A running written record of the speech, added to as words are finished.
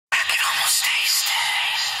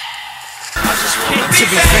To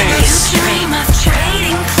be famous. You dream of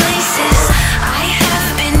trading places. I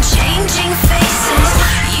have been changing faces.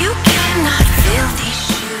 You cannot fill these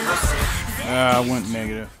shoes. I went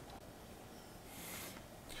negative.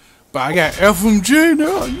 But I got LMG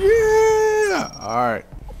now. Yeah. Alright.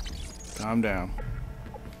 Calm down.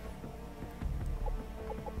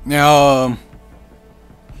 Now,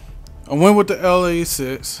 I went with the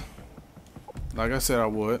LA6. Like I said I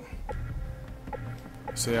would.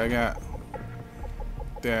 See, I got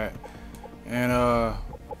that. And,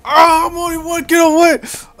 I'm only 1 kill away.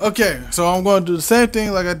 Okay, so I'm going to do the same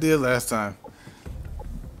thing like I did last time.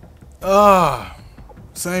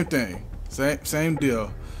 Same thing. Same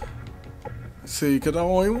deal. See, because I'm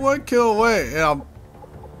only 1 kill away. And I'm,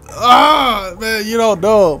 man, you don't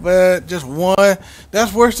know, man. Just one.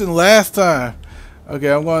 That's worse than last time.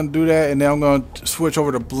 Okay, I'm going to do that, and then I'm going to switch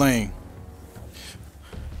over to bling.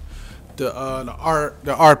 The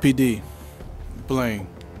RPD bling.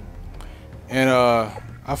 And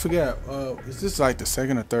I forget, is this like the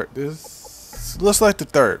second or third? This looks like the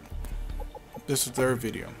third. This is the third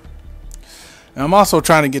video. And I'm also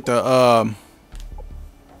trying to get the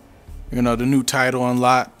you know, the new title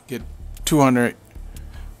unlocked, get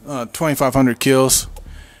 2,500 kills.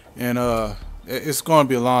 And it's going to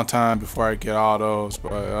be a long time before I get all those,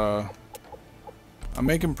 but I'm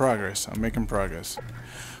making progress.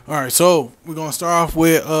 Alright, so we're going to start off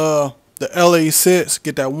with the LA6,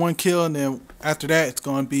 get that 1 kill, and then after that it's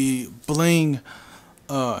going to be bling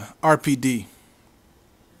RPD.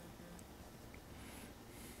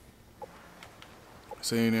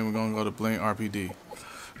 So then we're going to go to bling RPD.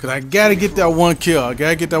 Because I got to get that 1 kill. I got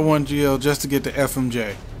to get that 1 kill just to get the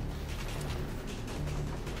FMJ.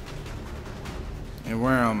 And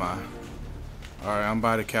where am I? Alright, I'm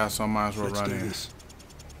by the castle. I might as well run in. Shit.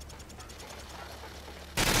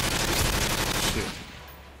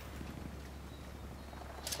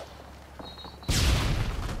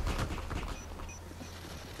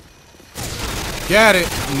 Got it.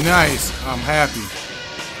 Nice. I'm happy.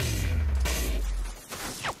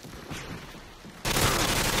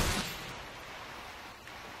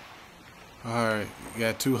 Alright,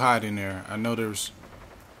 got 2 hiding there. I know there's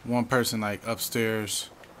one person like upstairs.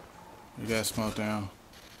 You got smoke down.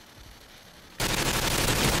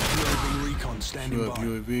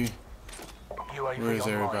 UAV. Where is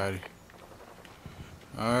everybody?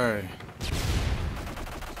 Alright.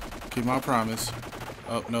 Keep my promise.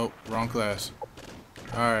 Oh, nope. Wrong class.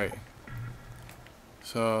 Alright.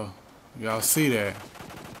 So, y'all see that.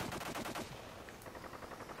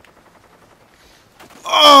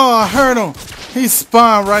 Oh, I heard him. He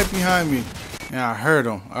spawned right behind me. Yeah, I heard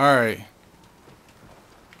him. Alright.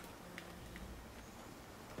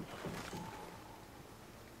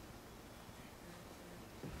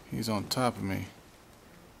 He's on top of me.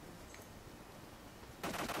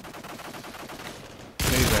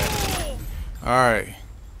 Alright.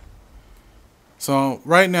 So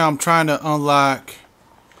right now I'm trying to unlock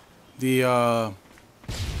the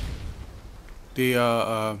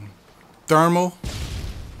thermal,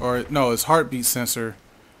 or no, it's heartbeat sensor.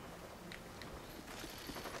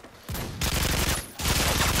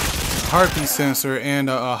 Heartbeat sensor and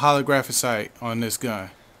a holographic sight on this gun.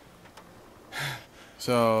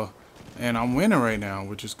 So, and I'm winning right now,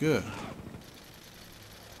 which is good.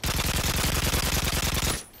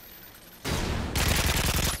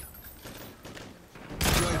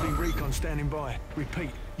 UAV recon standing by. Repeat,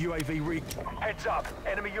 UAV recon. Heads up,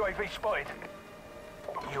 enemy UAV spotted.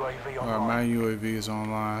 UAV online. Alright, my UAV is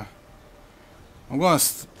online. I'm going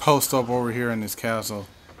to post up over here in this castle.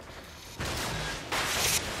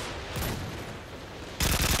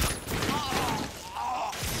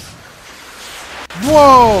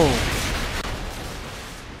 Whoa!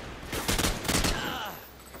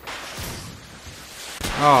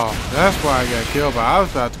 Oh, that's why I got killed, but I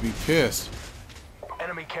was about to be pissed.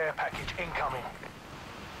 Enemy care package incoming.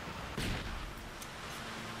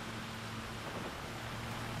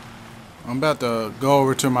 I'm about to go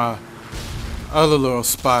over to my other little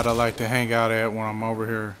spot I like to hang out at when I'm over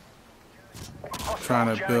here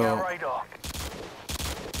trying to build.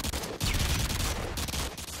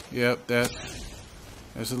 Yep,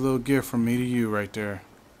 that's a little gift from me to you right there.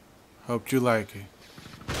 Hope you like it.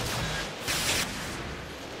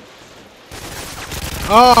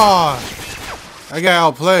 Oh! I got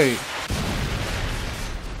outplayed.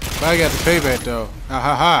 But I got the payback though. Ha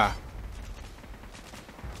ha ha.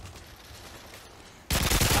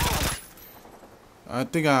 I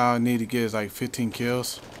think I need to get is like 15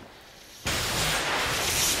 kills.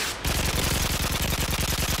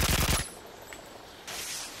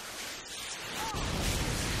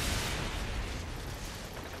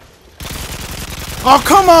 Oh,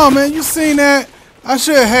 come on, man. You seen that? I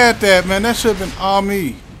should have had that, man. That should have been all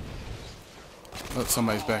me. Oh,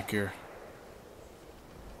 somebody's back here.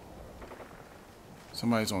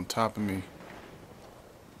 Somebody's on top of me.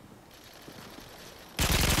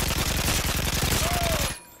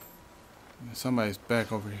 Somebody's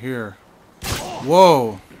back over here.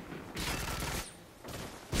 Whoa.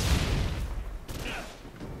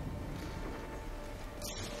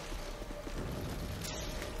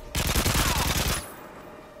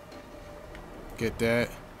 Get that.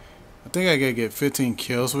 I think I gotta get 15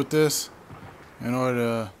 kills with this in order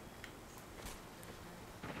to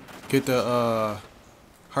get the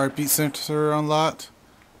heartbeat sensor unlocked.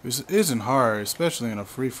 Which isn't hard, especially in a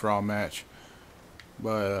free-for-all match.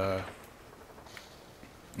 But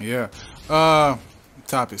yeah.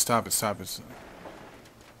 Topics.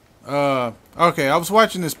 Okay, I was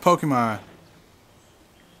watching this Pokemon.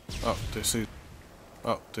 Oh,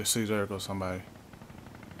 there goes somebody.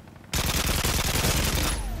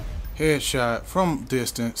 Headshot from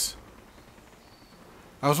distance.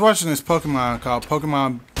 I was watching this Pokemon called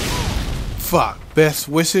Pokemon Best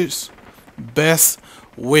Wishes.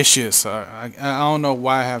 I don't know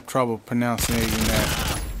why I have trouble pronouncing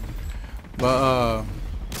that. But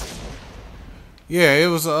yeah, it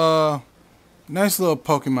was a nice little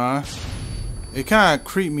Pokemon. It kind of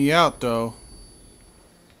creeped me out though.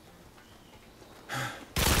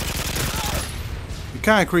 It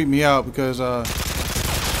kind of creeped me out because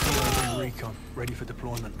Recon, ready for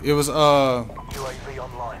deployment. it was UAV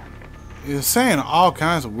online. it was saying all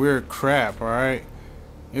kinds of weird crap, alright?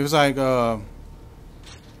 It was like UAV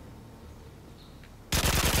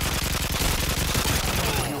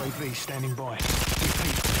standing by.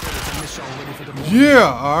 Repeat, predator missile ready for deployment.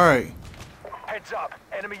 yeah, alright. Heads up,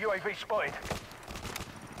 enemy UAV spotted.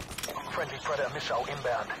 Friendly predator missile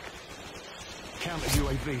inbound. Counter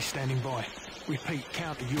UAV standing by. Repeat,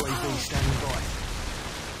 counter UAV standing by.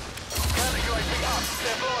 Counter UAV up,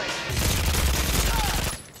 they're blind.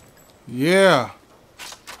 Yeah.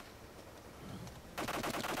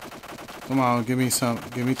 Come on, give me time.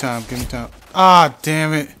 Ah,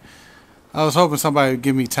 damn it. I was hoping somebody would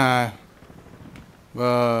give me time.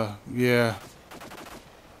 Yeah.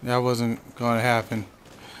 That wasn't going to happen.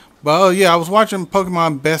 But, yeah, I was watching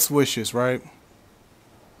Pokemon Best Wishes, right?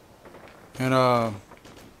 And,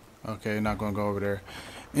 okay, not going to go over there.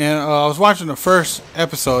 And, I was watching the first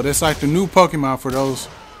episode. It's like the new Pokemon for those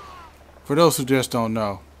who just don't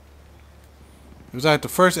know. It was like the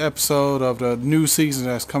first episode of the new season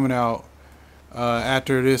that's coming out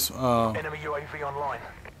after this Enemy UAV online.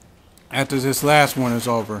 after this last one is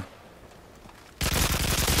over.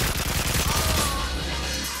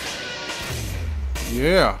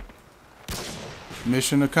 Yeah.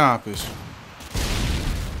 Mission accomplished.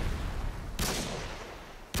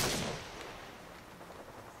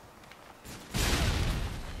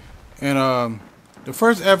 And the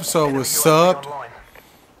first episode was subbed.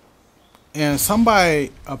 And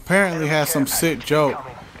somebody apparently had some sick joke.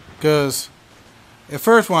 Because at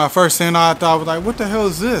first, when I first seen it, I thought, I was like, what the hell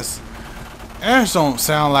is this? Ash don't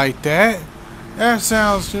sound like that. Ash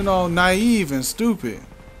sounds, you know, naive and stupid.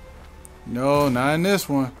 No, not in this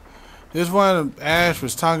one. This one, Ash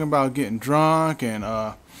was talking about getting drunk and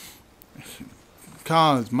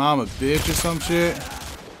calling his mom a bitch or some shit.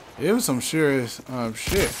 It was some serious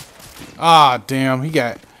shit. Ah, damn, he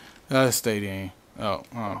got... Let's stay in. Oh,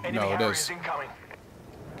 no, that's...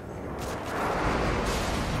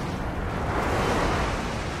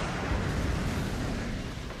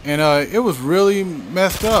 And it was really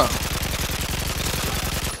messed up.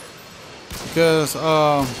 Because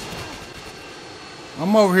I'm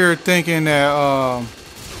over here thinking that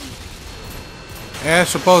Ash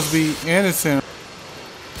supposed to be innocent.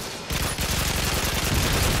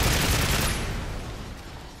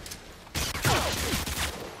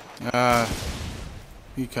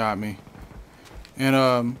 He caught me.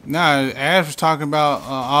 And now Ash was talking about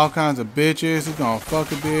all kinds of bitches. He's gonna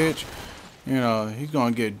fuck a bitch. You know, he's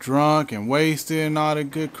gonna get drunk and wasted and all that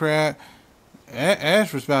good crap.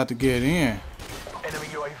 Ash was about to get in. Enemy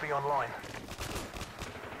UAV online.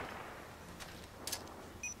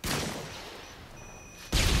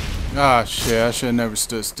 Ah, shit, I should have never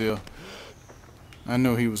stood still. I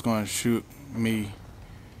knew he was going to shoot me.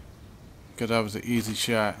 Because that was an easy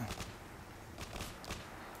shot.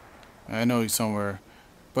 I know he's somewhere.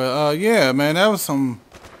 But, yeah, man, that was some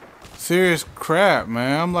serious crap,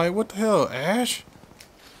 man. I'm like, what the hell, Ash?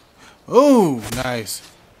 Oh, nice.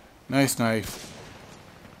 Nice knife.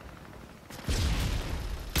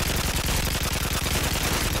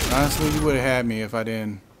 Honestly, you would have had me if I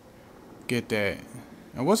didn't get that.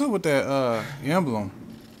 And what's up with that emblem?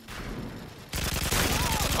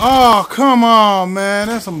 Oh, come on, man.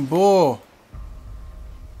 That's some bull.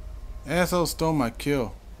 Asshole stole my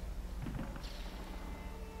kill.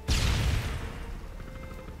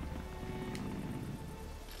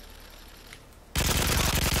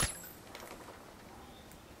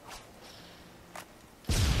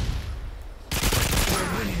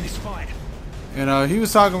 We're winning this fight. And he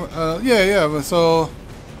was talking, yeah, but so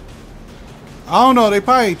I don't know. They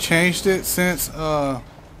probably changed it since the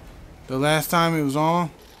last time it was on.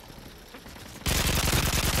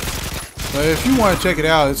 But if you want to check it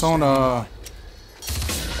out, it's on Oh,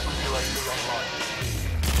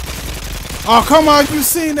 come on, you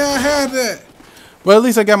seen that? I had that. But at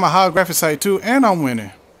least I got my holographic sight too, and I'm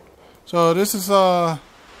winning. So this is a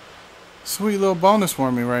sweet little bonus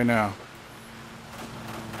for me right now.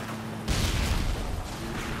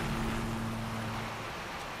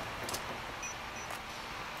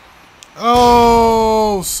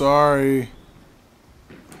 Oh, sorry.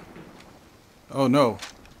 Oh no.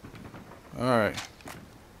 Alright.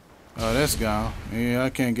 Oh, that's gone. Yeah, I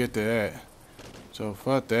can't get to that. So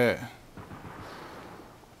fuck that.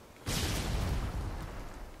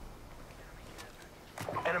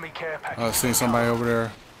 Enemy care package. I seen somebody over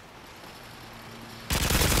there.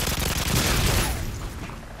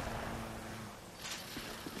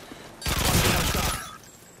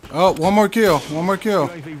 Oh, one more kill. One more kill.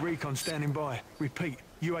 UAV recon standing by. Repeat.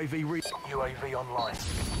 UAV online.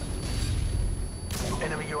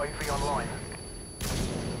 Enemy UAV online.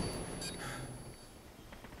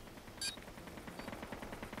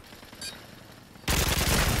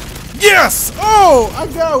 Yes! Oh, I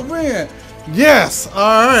got a win. Yes. All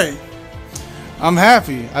right. I'm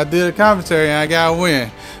happy. I did a commentary and I got a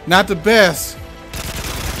win. Not the best.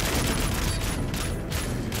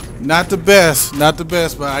 Not the best. Not the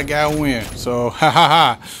best, but I got a win. So, ha ha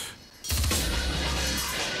ha.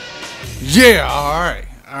 Yeah. All right.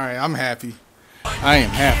 All right. I'm happy. I am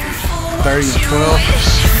happy. 30 and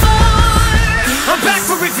 12.